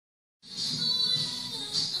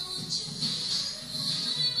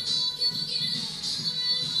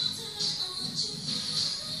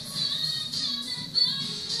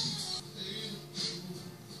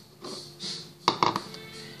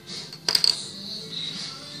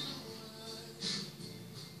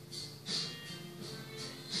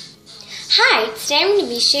Hi, today I'm going to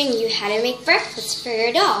be showing you how to make breakfast for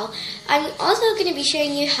your doll. I'm also going to be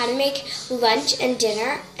showing you how to make lunch and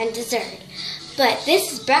dinner and dessert. But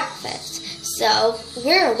this is breakfast, so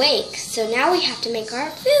we're awake, so now we have to make our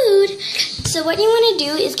food. So what you want to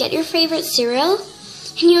do is get your favorite cereal,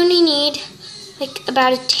 and you only need like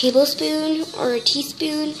about a tablespoon or a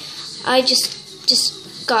teaspoon. I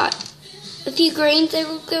just got a few grains that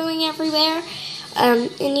were going everywhere, and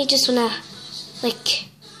you just want to like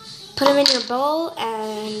put them in your bowl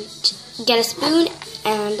and get a spoon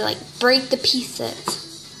and like break the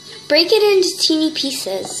pieces. Break it into teeny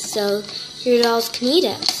pieces so your dolls can eat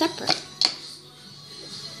it separate.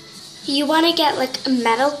 You want to get like a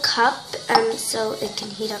metal cup so it can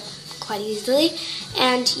heat up quite easily.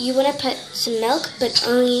 And you want to put some milk, but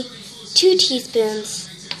only 2 teaspoons.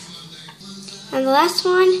 And the last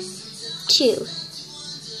one, 2.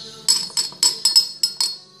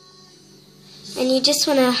 And you just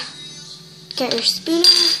want to get your spoon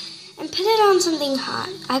and put it on something hot.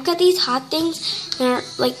 I've got these hot things that are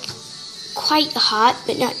like quite hot,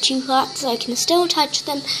 but not too hot, so I can still touch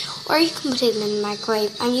them, or you can put it in the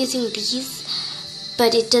microwave. I'm using these,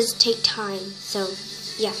 but it does take time, so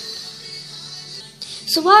yeah.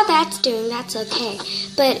 So while that's doing, that's okay.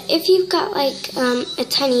 But if you've got like a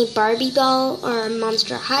tiny Barbie doll or a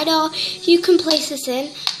Monster High doll, you can place this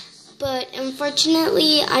in. But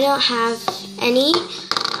unfortunately, I don't have any.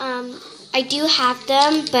 I do have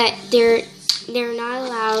them, but they're not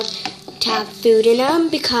allowed to have food in them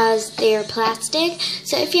because they're plastic.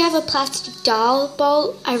 So if you have a plastic doll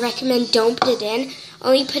bowl, I recommend don't put it in.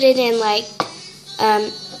 Only put it in like a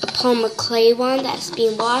Paul clay one that's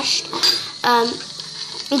being washed,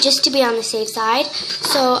 just to be on the safe side.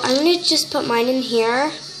 So I'm gonna just put mine in here,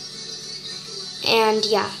 and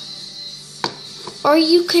yeah. Or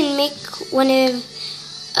you can make one of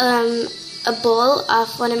a bowl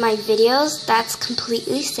off one of my videos. That's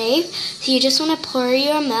completely safe. So you just want to pour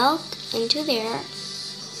your milk into there,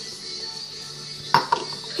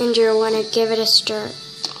 and you want to give it a stir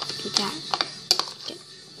like that. Okay.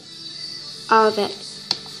 All of it,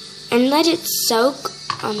 and let it soak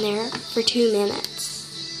on there for 2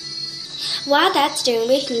 minutes. While that's doing,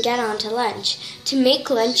 we can get on to lunch. To make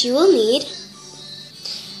lunch, you will need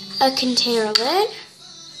a container lid,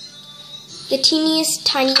 the teeniest,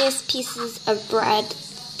 tiniest pieces of bread.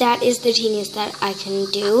 That is the teeniest that I can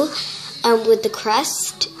do, with the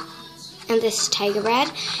crust and this tiger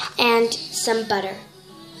bread, and some butter.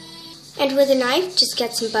 And with a knife, just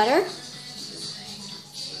get some butter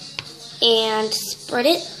and spread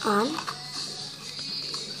it on.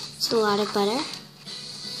 It's a lot of butter,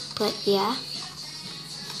 but yeah.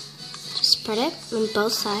 Just spread it on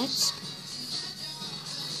both sides.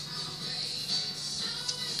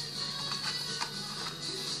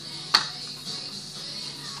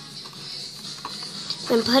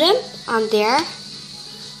 Then put them on there,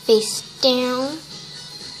 face down,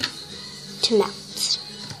 to melt.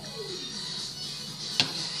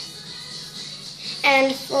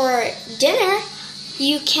 And for dinner,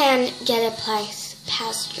 you can get a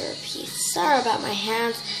pasta piece. Sorry about my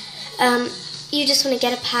hands. You just want to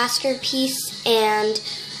get a pasta piece and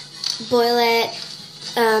boil it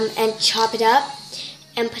and chop it up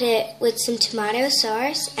and put it with some tomato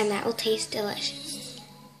sauce, and that will taste delicious.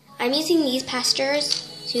 I'm using these pastors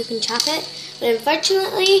so you can chop it, but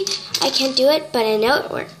unfortunately I can't do it, but I know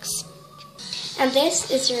it works. And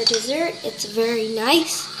this is your dessert. It's a very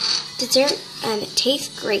nice dessert and it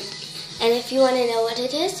tastes great. And if you want to know what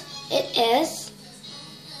it is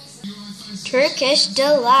Turkish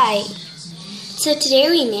Delight. So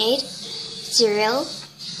today we made cereal,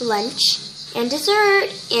 lunch, and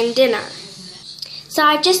dessert, and dinner. So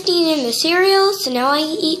I've just eaten the cereal, so now I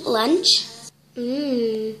eat lunch.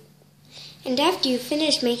 And after you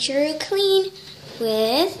finish, make sure you clean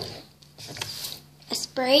with a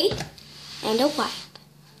spray and a wipe.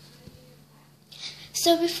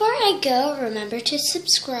 So before I go, remember to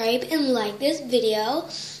subscribe and like this video,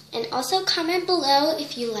 and also comment below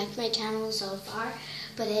if you like my channel so far.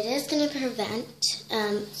 But it is going to prevent,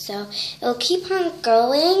 so it'll keep on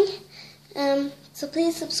going. So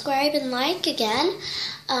please subscribe and like again.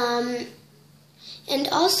 And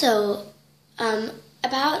also,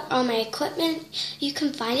 about all my equipment, you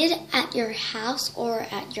can find it at your house or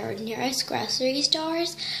at your nearest grocery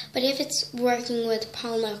stores. But if it's working with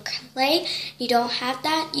polymer clay, you don't have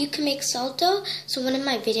that, you can make salto. So one of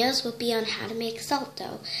my videos will be on how to make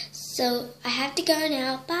salto. So I have to go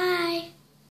now. Bye!